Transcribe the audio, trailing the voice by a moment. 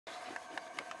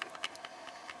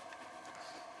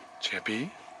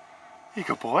Shelby. You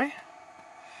good boy?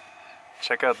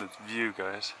 Check out this view,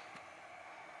 guys.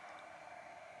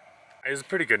 It was a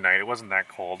pretty good night. It wasn't that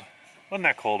cold. Wasn't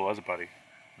that cold, was it, buddy?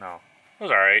 No. It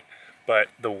was alright. But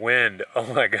the wind,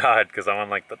 oh my god, because I'm on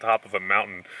like the top of a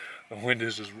mountain. The wind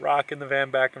is just rocking the van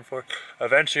back and forth.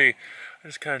 Eventually, I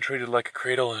just kind of treated it like a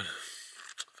cradle and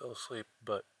fell asleep.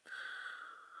 But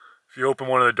if you open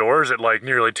one of the doors, it like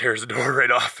nearly tears the door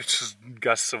right off. It's just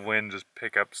gusts of wind, just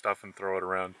pick up stuff and throw it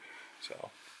around.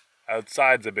 So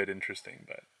outside's a bit interesting,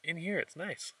 but in here it's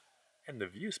nice. And the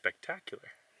view's spectacular.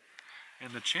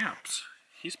 And the champs,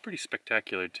 he's pretty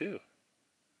spectacular too.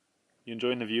 You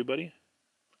enjoying the view, buddy?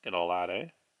 Look at all that, eh?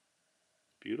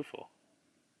 Beautiful.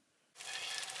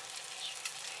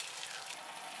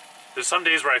 There's some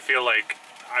days where I feel like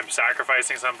I'm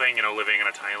sacrificing something, you know, living in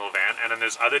a tiny little van, and then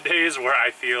there's other days where I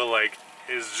feel like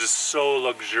it's just so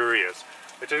luxurious.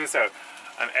 But check this out.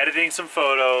 I'm editing some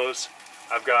photos.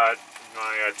 I've got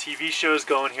my TV shows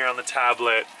going here on the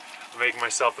tablet. I'm making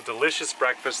myself a delicious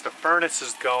breakfast. The furnace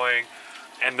is going,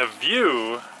 and the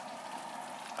view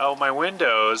out my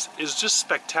windows is just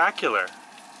spectacular.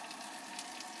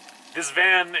 This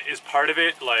van is part of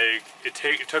it. Like it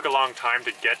took a long time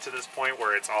to get to this point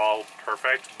where it's all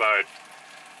perfect, but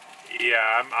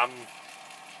yeah,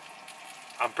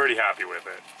 I'm pretty happy with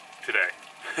it today.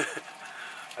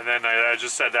 And then I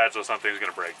just said that so something's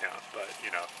gonna break down. But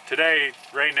you know, today,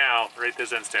 right now, right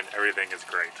this instant, everything is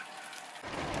great.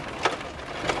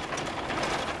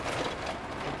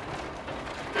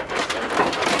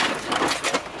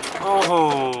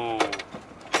 Oh,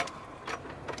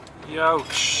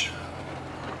 youch.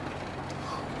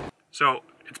 So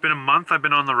it's been a month I've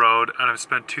been on the road and I've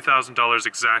spent $2,000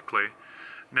 exactly.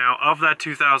 Now of that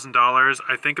 $2,000,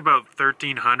 I think about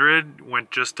 $1,300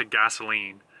 went just to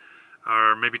gasoline,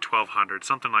 or maybe $1,200,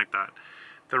 something like that.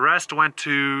 The rest went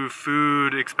to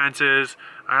food expenses.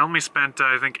 I only spent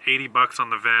I think 80 bucks on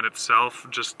the van itself,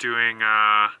 just doing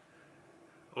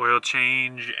oil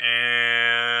change,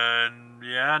 and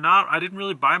yeah, I didn't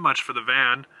really buy much for the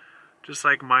van, just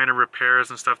like minor repairs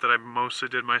and stuff that I mostly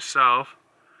did myself.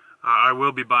 I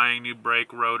will be buying new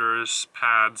brake rotors,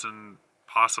 pads, and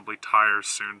possibly tires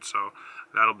soon, so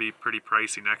that'll be pretty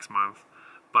pricey next month.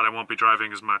 But I won't be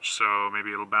driving as much, so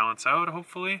maybe it'll balance out,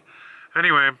 hopefully.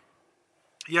 Anyway,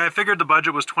 yeah, I figured the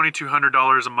budget was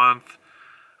 $2,200 a month.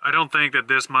 I don't think that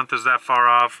this month is that far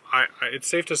off. It's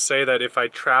safe to say that if I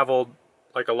traveled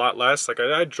like a lot less, like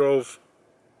I drove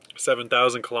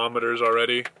 7,000 kilometers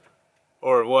already,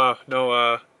 or well,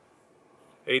 no,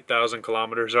 8,000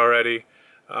 kilometers already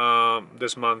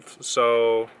this month.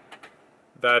 So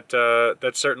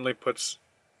that certainly puts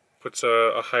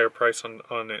a higher price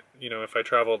on it. You know, if I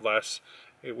traveled less,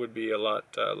 it would be a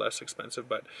lot less expensive.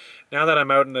 But now that I'm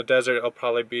out in the desert, I'll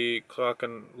probably be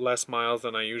clocking less miles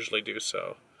than I usually do.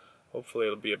 So hopefully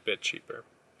it'll be a bit cheaper.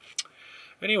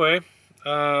 Anyway,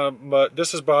 but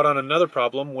this has brought on another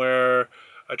problem where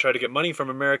I try to get money from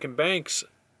American banks.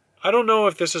 I don't know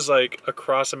if this is like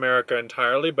across America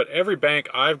entirely, but every bank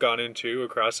I've gone into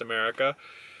across America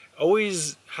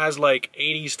always has like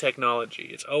 80s technology.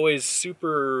 It's always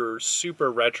super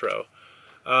retro.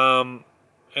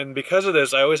 And because of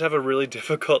this, I always have a really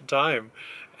difficult time.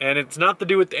 And it's not to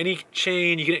do with any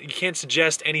chain. You can't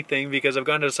suggest anything, because I've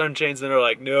gone to some chains and they're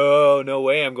like, no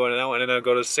way I'm going to that one. And then I'll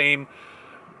go to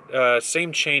the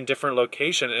same chain, different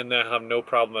location, and I have no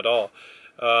problem at all.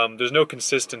 There's no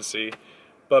consistency.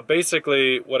 But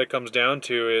basically what it comes down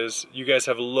to is you guys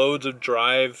have loads of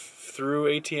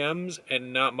drive-through ATMs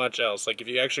and not much else. Like if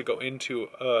you actually go into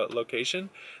a location,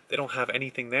 they don't have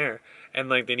anything there. And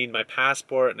like they need my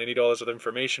passport and they need all this other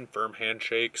information, firm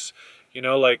handshakes. You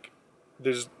know, like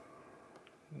there's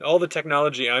all the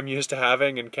technology I'm used to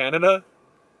having in Canada,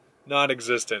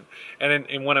 non-existent.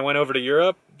 And when I went over to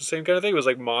Europe, same kind of thing. It was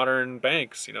like modern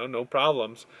banks, you know, no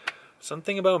problems.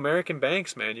 Something about American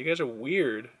banks, man. You guys are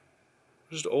weird.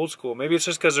 Just old school. Maybe it's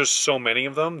just because there's so many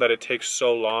of them that it takes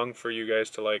so long for you guys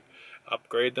to like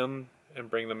upgrade them and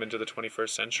bring them into the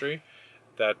 21st century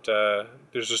that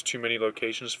there's just too many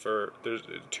locations there's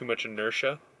too much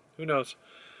inertia. Who knows?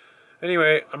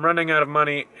 Anyway, I'm running out of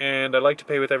money and I like to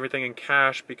pay with everything in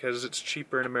cash because it's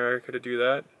cheaper in America to do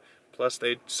that. Plus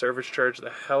they service charge the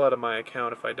hell out of my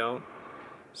account if I don't.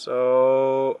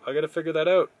 So I gotta figure that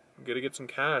out. I'm gonna get some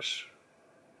cash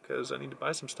because I need to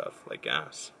buy some stuff like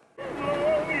gas.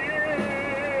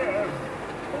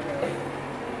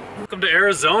 Welcome to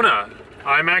Arizona.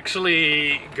 I'm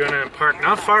actually gonna park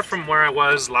not far from where I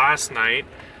was last night,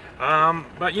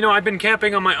 but you know, I've been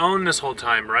camping on my own this whole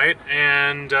time, right?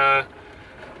 And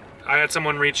I had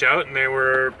someone reach out and they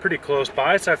were pretty close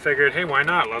by, so I figured, hey, why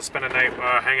not? Let's spend a night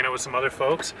hanging out with some other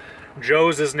folks.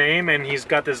 Joe's his name, and he's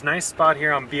got this nice spot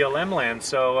here on BLM land,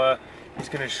 so he's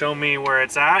gonna show me where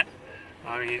it's at.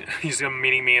 He's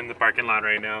meeting me in the parking lot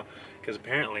right now, because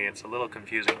apparently it's a little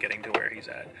confusing getting to where he's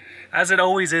at. As it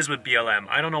always is with BLM.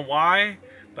 I don't know why,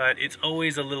 but it's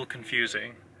always a little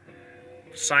confusing.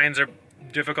 Signs are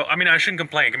difficult. I mean, I shouldn't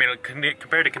complain. I mean,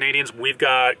 compared to Canadians, we've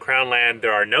got Crown land.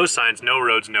 There are no signs, no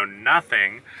roads, no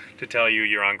nothing to tell you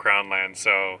you're on Crown land.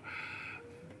 So,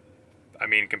 I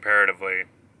mean, comparatively,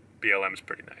 BLM's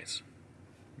pretty nice.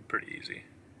 Pretty easy.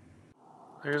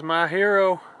 There's my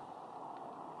hero.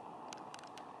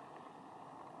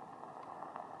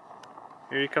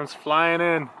 Here he comes flying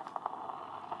in.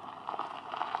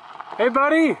 Hey,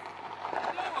 buddy!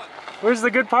 Where's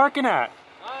the good parking at?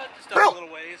 Just up a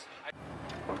little ways.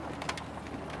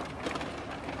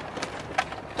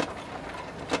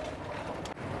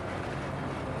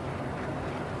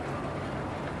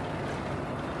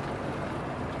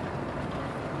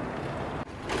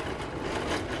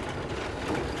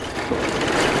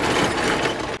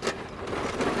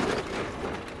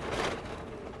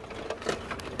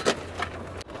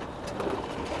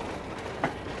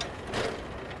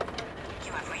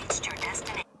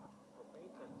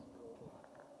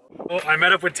 Well, I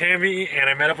met up with Tammy and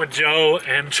I met up with Joe,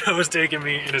 and Joe's taking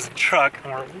me in his truck,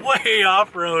 and we're way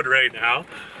off-road right now.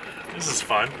 This is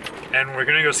fun. And we're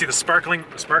gonna go see the Sparkle Mountain?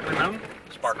 Sparkle Mountain.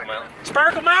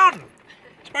 Sparkle Mountain!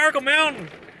 Sparkle Mountain!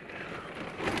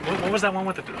 What was that one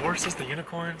with the horses, the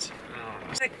unicorns?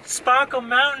 Oh, like, Sparkle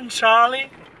Mountain, Charlie!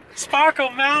 Sparkle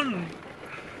Mountain!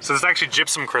 So there's actually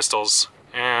gypsum crystals,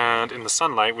 and in the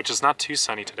sunlight, which is not too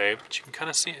sunny today, but you can kind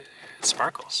of see it, it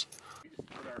sparkles.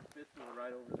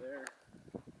 Right over there,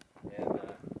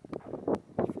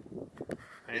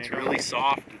 and it's really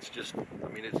soft. It's just, I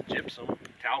mean, it's gypsum,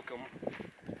 talcum.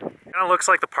 Kind of looks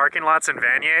like the parking lots in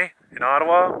Vanier in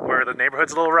Ottawa, where the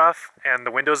neighborhood's a little rough and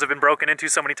the windows have been broken into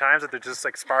so many times that they're just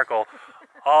like sparkle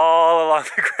all along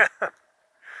the ground.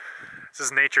 This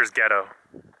is nature's ghetto.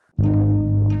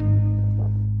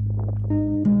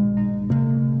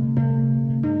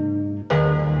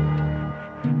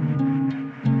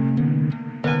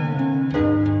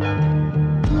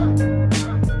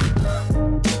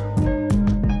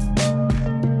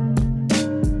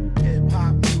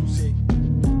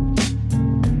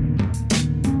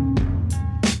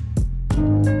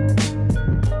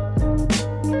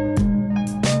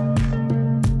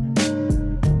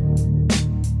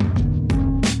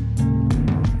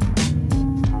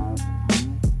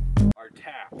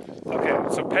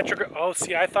 Oh,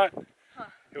 see, I thought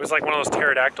it was like one of those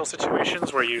pterodactyl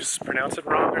situations where you pronounce it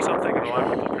wrong or something, and a lot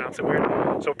of people pronounce it weird.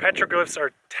 So petroglyphs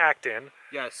are tacked in,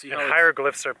 yeah, see, and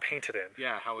hieroglyphs are painted in.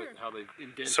 Yeah, how they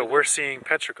indented. So we're seeing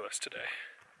petroglyphs today.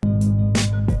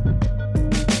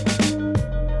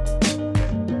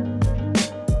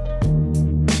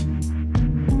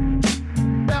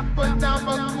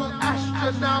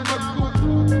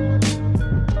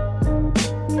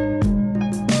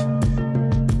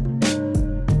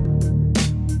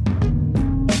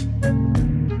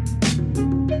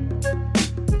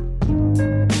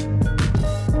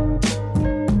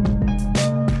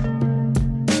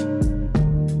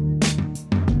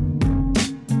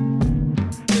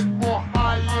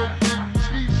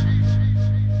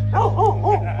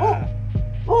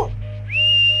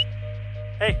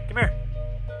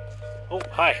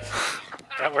 Hi,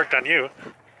 that worked on you.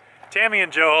 Tammy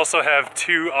and Joe also have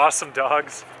two awesome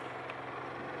dogs.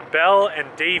 Belle and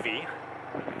Davy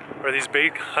are these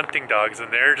big hunting dogs,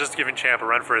 and they're just giving Champ a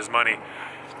run for his money.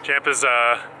 Champ is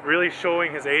really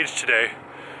showing his age today.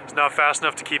 He's not fast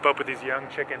enough to keep up with these young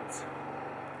chickens.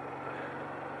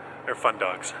 They're fun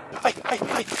dogs. Hi, hi,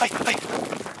 hi, hi, hi.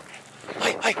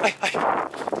 Hi, hi, hi, hi.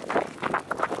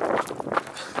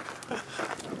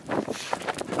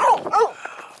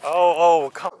 Oh,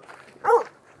 come. Come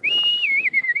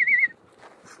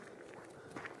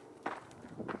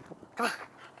on.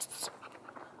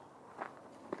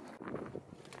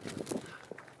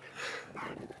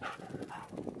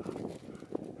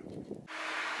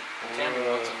 Tammy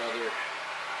wants another.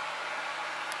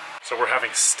 So we're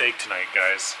having steak tonight,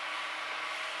 guys.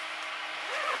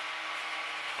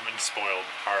 I'm in spoiled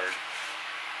hard.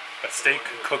 A steak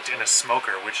cooked in a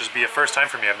smoker, which would be a first time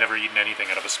for me. I've never eaten anything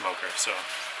out of a smoker, so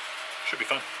should be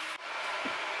fun.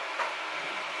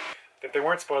 If they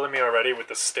weren't spoiling me already with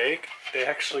the steak, they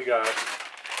actually got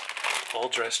all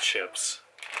dressed chips.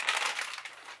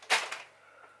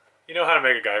 You know how to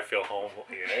make a guy feel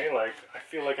homely, eh? Like, I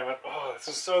feel like I'm at, oh, this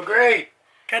is so great!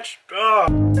 Catch,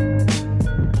 oh!